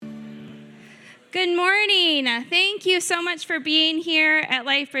Good morning. Thank you so much for being here at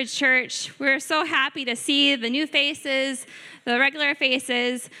LifeBridge Church. We're so happy to see the new faces, the regular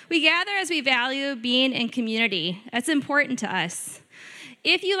faces. We gather as we value being in community. That's important to us.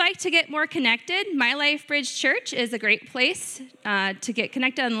 If you like to get more connected, My LifeBridge Church is a great place to get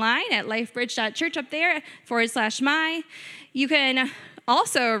connected online at lifebridge.church up there /my. You can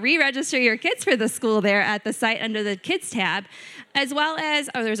also re-register your kids for the school there at the site under the Kids tab, as well as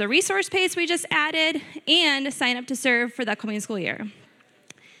there's a resource page we just added, and sign up to serve for the upcoming school year.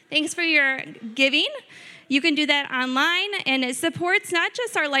 Thanks for your giving. You can do that online, and it supports not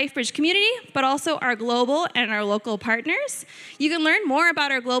just our LifeBridge community, but also our global and our local partners. You can learn more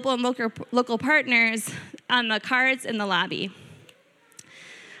about our global and local partners on the cards in the lobby.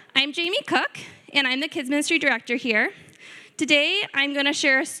 I'm Jamie Cook, and I'm the Kids Ministry Director here. Today, I'm going to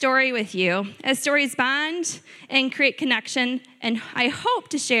share a story with you, as stories bond and create connection, and I hope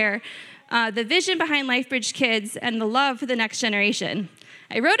to share the vision behind LifeBridge Kids and the love for the next generation.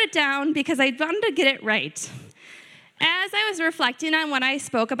 I wrote it down because I wanted to get it right. As I was reflecting on what I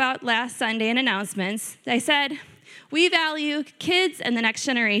spoke about last Sunday in announcements, I said, we value kids and the next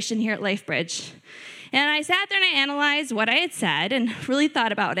generation here at LifeBridge. And I sat there and I analyzed what I had said and really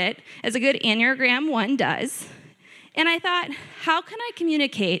thought about it, as a good Enneagram 1 does. And I thought, how can I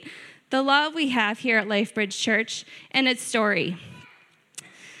communicate the love we have here at LifeBridge Church and its story?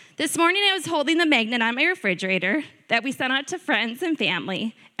 This morning, I was holding the magnet on my refrigerator that we sent out to friends and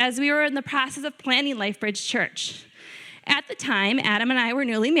family as we were in the process of planning LifeBridge Church. At the time, Adam and I were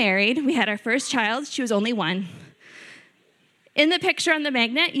newly married. We had our first child. She was only 1. In the picture on the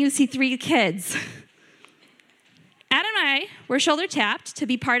magnet, you see 3 kids. Adam and I were shoulder tapped to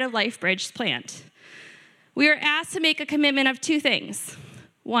be part of LifeBridge's plant. We were asked to make a commitment of 2 things.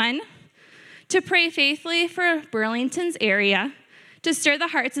 1, to pray faithfully for Burlington's area, to stir the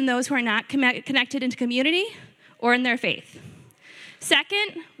hearts in those who are not connected into community or in their faith.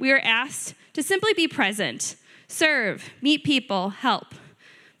 2nd, we were asked to simply be present, serve, meet people, help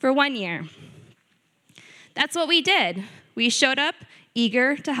for 1 year. That's what we did. We showed up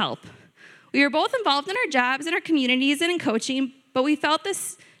eager to help. We were both involved in our jobs, in our communities, and in coaching, but we felt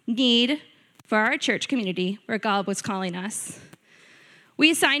this need for our church community where God was calling us.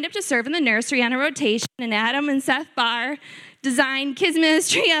 We signed up to serve in the nursery on a rotation, and Adam and Seth Barr designed kids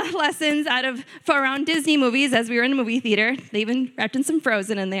ministry lessons around Disney movies as we were in the movie theater. They even wrapped in some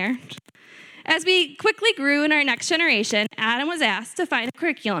Frozen in there. As we quickly grew in our next generation, Adam was asked to find a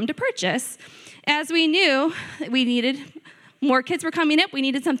curriculum to purchase. As we knew we needed more kids were coming up, we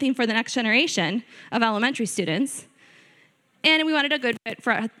needed something for the next generation of elementary students. And we wanted a good fit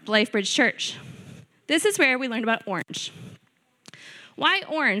for LifeBridge Church. This is where we learned about orange. Why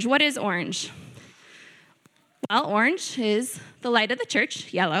orange? What is orange? Well, orange is the light of the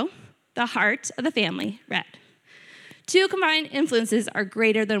church, yellow, the heart of the family, red. 2 combined influences are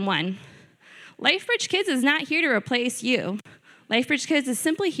greater than 1. LifeBridge Kids is not here to replace you. LifeBridge Kids is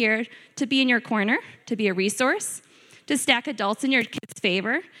simply here to be in your corner, to be a resource, to stack adults in your kids'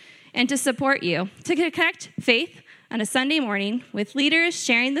 favor, and to support you, to connect faith on a Sunday morning with leaders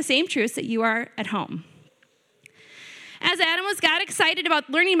sharing the same truths that you are at home. As Adam got excited about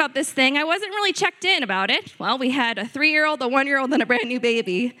learning about this thing, I wasn't really checked in about it. Well, we had a 3-year-old, a 1-year-old, and a brand new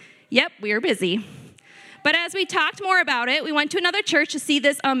baby. Yep, we were busy. But as we talked more about it, we went to another church to see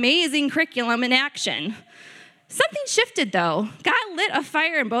this amazing curriculum in action. Something shifted, though. God lit a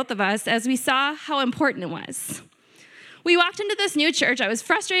fire in both of us as we saw how important it was. We walked into this new church. I was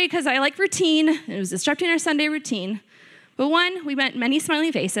frustrated because I like routine. It was disrupting our Sunday routine. But we met many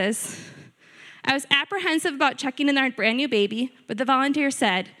smiling faces. I was apprehensive about checking in our brand new baby, but the volunteer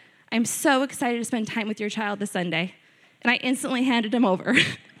said, I'm so excited to spend time with your child this Sunday. And I instantly handed him over.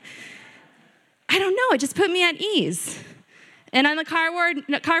 I don't know, it just put me at ease. And on the car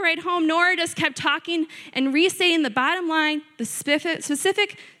ride home, Nora just kept talking and restating the bottom line, the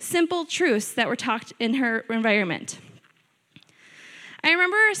specific, simple truths that were taught in her environment. I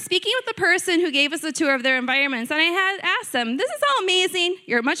remember speaking with the person who gave us a tour of their environments, and I had asked them, this is all amazing.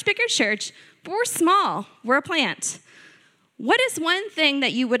 You're a much bigger church, but we're small. We're a plant. What is one thing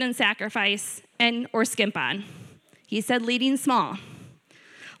that you wouldn't sacrifice or skimp on? He said, leading small.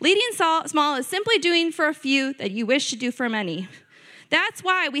 Leading small is simply doing for a few that you wish to do for many. That's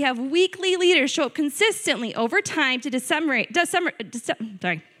why we have weekly leaders show up consistently over time to demonstrate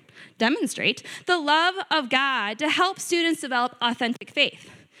the love of God to help students develop authentic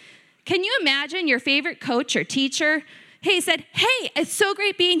faith. Can you imagine your favorite coach or teacher said, hey, it's so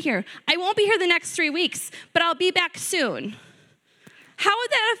great being here. I won't be here the next 3 weeks, but I'll be back soon. How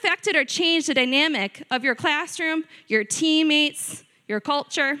would that affected or changed the dynamic of your classroom, your teammates, your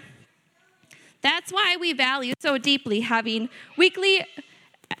culture? That's why we value so deeply having weekly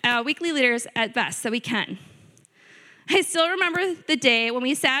leaders at best that we can. I still remember the day when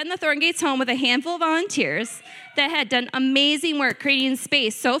we sat in the Thorngates home with a handful of volunteers that had done amazing work creating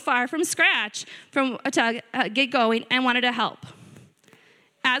space so far from scratch to get going and wanted to help.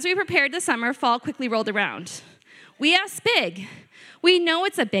 As we prepared the summer, fall quickly rolled around. We asked big. We know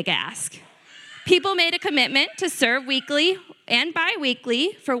it's a big ask. People made a commitment to serve weekly and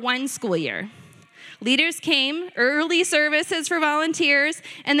bi-weekly for one school year. Leaders came, early services for volunteers,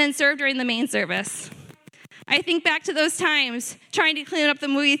 and then served during the main service. I think back to those times, trying to clean up the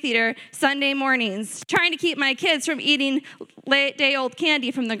movie theater Sunday mornings, trying to keep my kids from eating late-day-old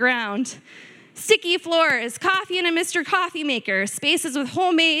candy from the ground, sticky floors, coffee in a Mr. Coffee maker, spaces with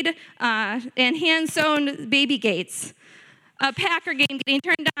homemade and hand-sewn baby gates, a Packer game getting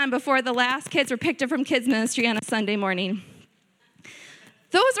turned on before the last kids were picked up from kids ministry on a Sunday morning.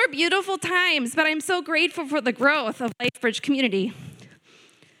 Those were beautiful times, but I'm so grateful for the growth of LifeBridge community.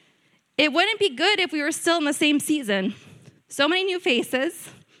 It wouldn't be good if we were still in the same season. So many new faces,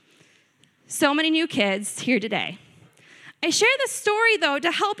 so many new kids here today. I share this story, though,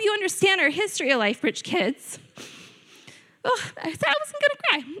 to help you understand our history of LifeBridge kids. Oh, I wasn't going to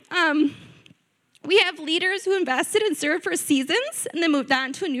cry. We have leaders who invested and served for seasons and then moved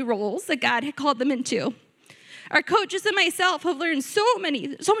on to new roles that God had called them into. Our coaches and myself have learned so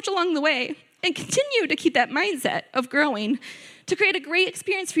much along the way and continue to keep that mindset of growing to create a great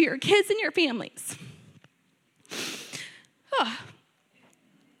experience for your kids and your families.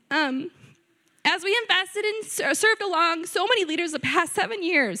 As we invested and served along so many leaders the past 7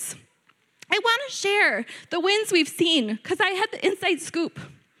 years, I want to share the wins we've seen because I had the inside scoop.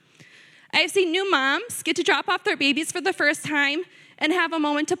 I've seen new moms get to drop off their babies for the first time and have a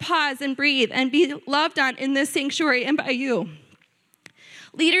moment to pause and breathe and be loved on in this sanctuary and by you.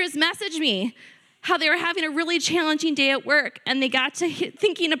 Leaders message me how they were having a really challenging day at work and they got to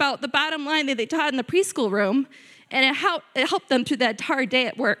thinking about the bottom line that they taught in the preschool room and it helped them through that hard day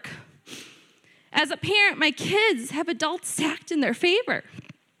at work. As a parent, my kids have adults stacked in their favor.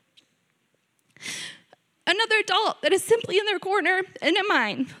 Another adult that is simply in their corner and in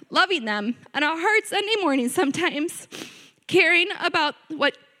mine, loving them on a hard Sunday morning sometimes, caring about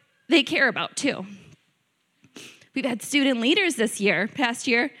what they care about too. We've had student leaders past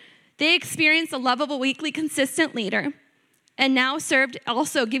year. They experienced a lovable, weekly, consistent leader and now served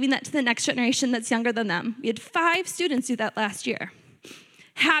also giving that to the next generation that's younger than them. We had 5 students do that last year.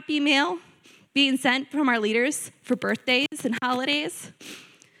 Happy mail being sent from our leaders for birthdays and holidays.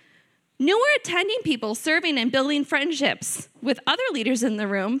 Newer attending people serving and building friendships with other leaders in the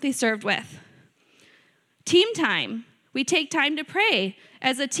room they served with. Team time. We take time to pray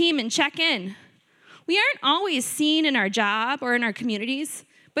as a team and check in. We aren't always seen in our job or in our communities,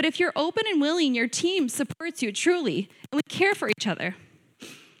 but if you're open and willing, your team supports you truly, and we care for each other.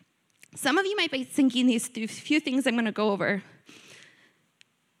 Some of you might be thinking these few things I'm going to go over.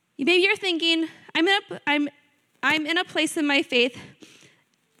 Maybe you're thinking, I'm in a place in my faith,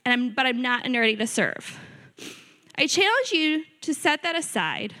 but I'm not ready to serve. I challenge you to set that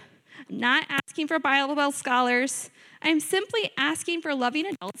aside. I'm not asking for Bible Belt scholars. I'm simply asking for loving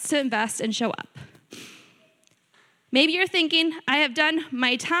adults to invest and show up. Maybe you're thinking, I have done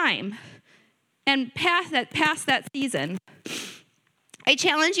my time and past that season. I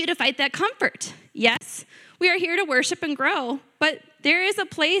challenge you to fight that comfort. Yes, we are here to worship and grow, but there is a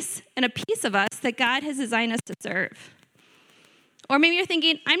place and a piece of us that God has designed us to serve. Or maybe you're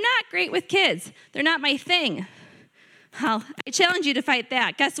thinking, I'm not great with kids. They're not my thing. Well, I challenge you to fight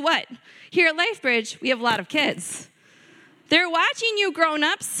that. Guess what? Here at LifeBridge, we have a lot of kids. They're watching you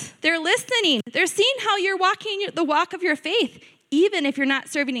grown-ups. They're listening. They're seeing how you're walking the walk of your faith, even if you're not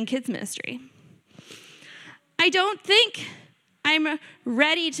serving in kids ministry. I don't think I'm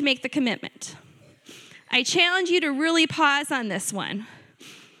ready to make the commitment. I challenge you to really pause on this one.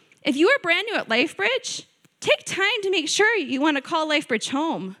 If you are brand new at LifeBridge, take time to make sure you want to call LifeBridge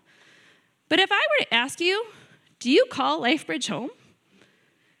home. But if I were to ask you, do you call LifeBridge home?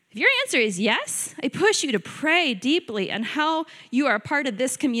 If your answer is yes, I push you to pray deeply on how you are a part of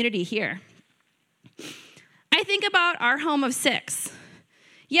this community here. I think about our home of 6.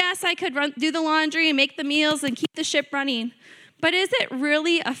 Yes, I could do the laundry and make the meals and keep the ship running, but is it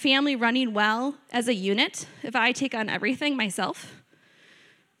really a family running well as a unit if I take on everything myself?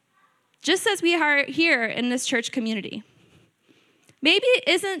 Just as we are here in this church community. Maybe it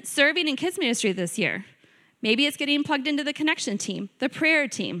isn't serving in kids ministry this year. Maybe it's getting plugged into the connection team, the prayer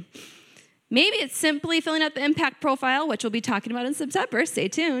team. Maybe it's simply filling out the impact profile, which we'll be talking about in September, stay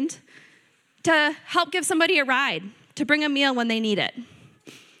tuned, to help give somebody a ride, to bring a meal when they need it.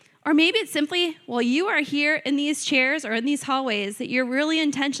 Or maybe it's simply, while you are here in these chairs or in these hallways, that you're really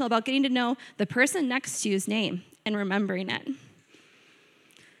intentional about getting to know the person next to you's name and remembering it.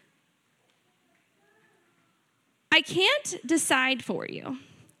 I can't decide for you.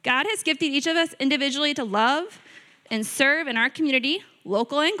 God has gifted each of us individually to love and serve in our community,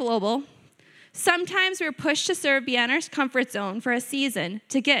 local and global. Sometimes we're pushed to serve beyond our comfort zone for a season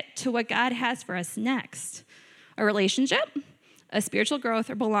to get to what God has for us next, a relationship, a spiritual growth,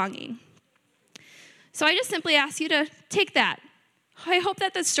 or belonging. So I just simply ask you to take that. I hope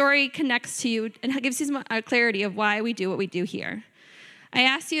that the story connects to you and gives you some clarity of why we do what we do here. I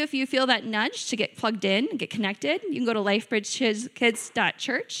ask you if you feel that nudge to get plugged in and get connected. You can go to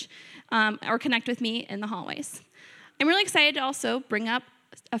lifebridgekids.church or connect with me in the hallways. I'm really excited to also bring up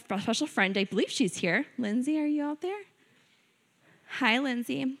a special friend. I believe she's here. Lindsay, are you out there? Hi,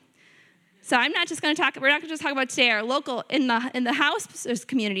 Lindsay. So I'm not just going to talk, we're not going to just talk about today our local, in the house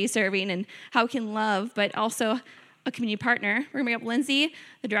community serving and how we can love, but also a community partner. We're going to bring up Lindsay,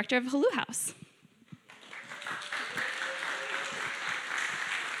 the director of Halloo House.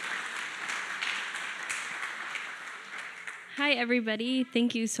 Hi, everybody.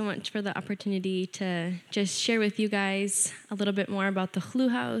 Thank you so much for the opportunity to just share with you guys a little bit more about the Halloo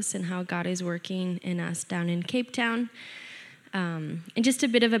House and how God is working in us down in Cape Town. And just a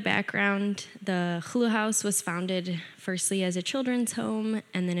bit of a background, the Halloo House was founded firstly as a children's home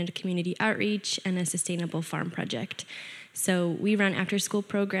and then a community outreach and a sustainable farm project. So we run after-school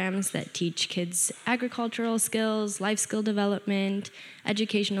programs that teach kids agricultural skills, life skill development,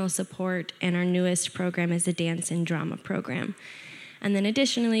 educational support, and our newest program is a dance and drama program. And then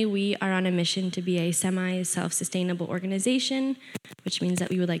additionally, we are on a mission to be a semi-self-sustainable organization, which means that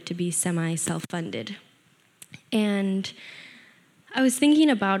we would like to be semi-self-funded. And I was thinking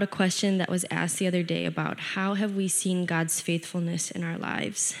about a question that was asked the other day about how have we seen God's faithfulness in our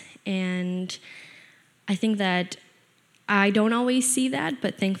lives? And I think that I don't always see that,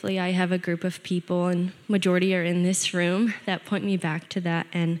 but thankfully I have a group of people, and majority are in this room, that point me back to that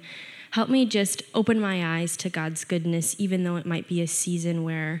and help me just open my eyes to God's goodness, even though it might be a season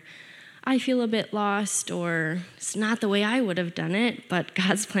where I feel a bit lost or it's not the way I would have done it, but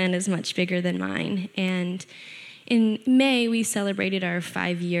God's plan is much bigger than mine. And in May, we celebrated our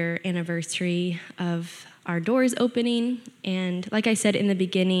 5-year anniversary of our doors opening, and like I said in the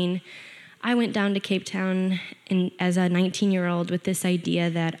beginning, I went down to Cape Town as a 19-year-old with this idea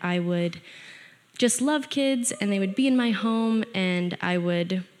that I would just love kids and they would be in my home and I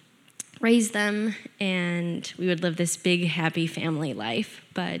would raise them and we would live this big, happy family life.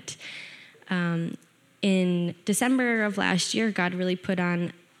 But in December of last year, God really put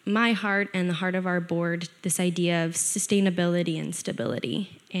on my heart and the heart of our board this idea of sustainability and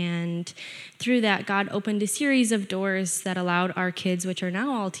stability. And through that, God opened a series of doors that allowed our kids, which are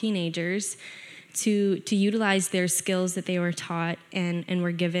now all teenagers, to utilize their skills that they were taught and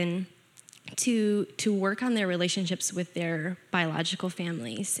were given to work on their relationships with their biological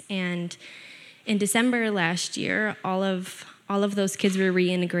families. And in December last year, all of those kids were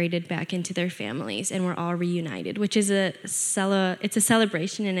reintegrated back into their families and were all reunited, which is it's a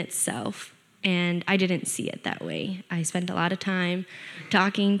celebration in itself. And I didn't see it that way. I spent a lot of time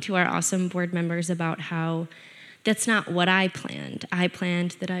talking to our awesome board members about how that's not what I planned. I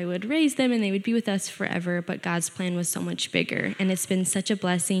planned that I would raise them and they would be with us forever, but God's plan was so much bigger. And it's been such a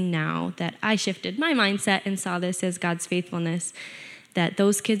blessing now that I shifted my mindset and saw this as God's faithfulness, that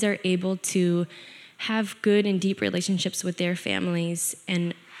those kids are able to have good and deep relationships with their families,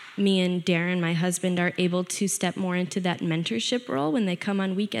 and me and Darren, my husband, are able to step more into that mentorship role when they come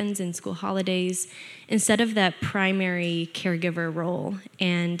on weekends and school holidays instead of that primary caregiver role.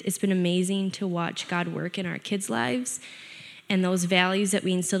 And it's been amazing to watch God work in our kids' lives and those values that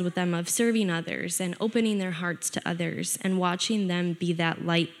we instilled with them of serving others and opening their hearts to others and watching them be that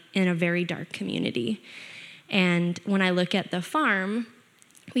light in a very dark community. And when I look at the farm,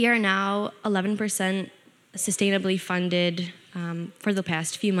 we are now 11% sustainably funded for the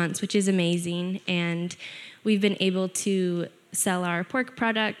past few months, which is amazing. And we've been able to sell our pork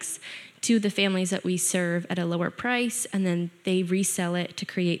products to the families that we serve at a lower price, and then they resell it to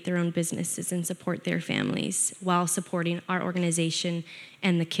create their own businesses and support their families while supporting our organization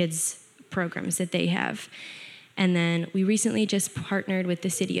and the kids' programs that they have. And then we recently just partnered with the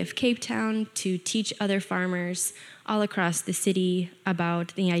city of Cape Town to teach other farmers all across the city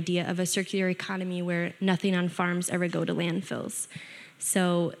about the idea of a circular economy where nothing on farms ever go to landfills.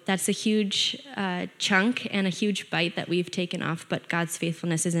 So that's a huge chunk and a huge bite that we've taken off, but God's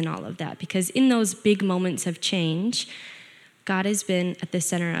faithfulness is in all of that, because in those big moments of change, God has been at the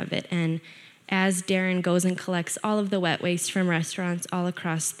center of it. And as Darren goes and collects all of the wet waste from restaurants all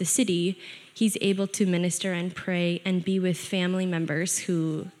across the city, he's able to minister and pray and be with family members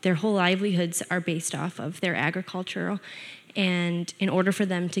who their whole livelihoods are based off of their agricultural. And in order for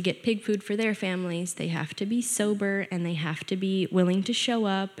them to get pig food for their families, they have to be sober and they have to be willing to show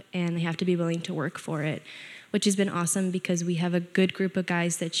up and they have to be willing to work for it, which has been awesome because we have a good group of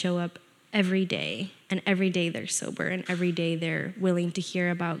guys that show up every day, and every day they're sober, and every day they're willing to hear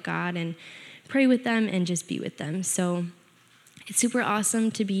about God and pray with them and just be with them. So it's super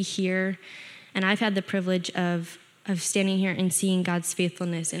awesome to be here, and I've had the privilege of standing here and seeing God's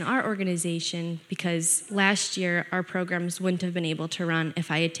faithfulness in our organization, because last year our programs wouldn't have been able to run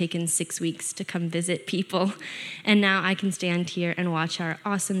if I had taken 6 weeks to come visit people. And now I can stand here and watch our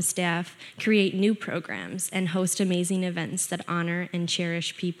awesome staff create new programs and host amazing events that honor and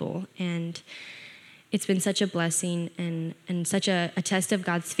cherish people. And it's been such a blessing and such a test of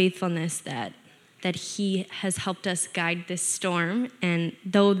God's faithfulness that he has helped us guide this storm. And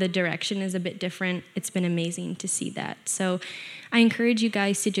though the direction is a bit different, it's been amazing to see that. So I encourage you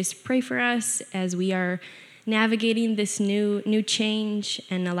guys to just pray for us as we are navigating this new change,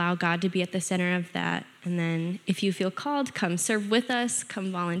 and allow God to be at the center of that. And then if you feel called, come serve with us,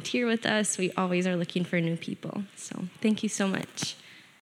 come volunteer with us. We always are looking for new people. So thank you so much.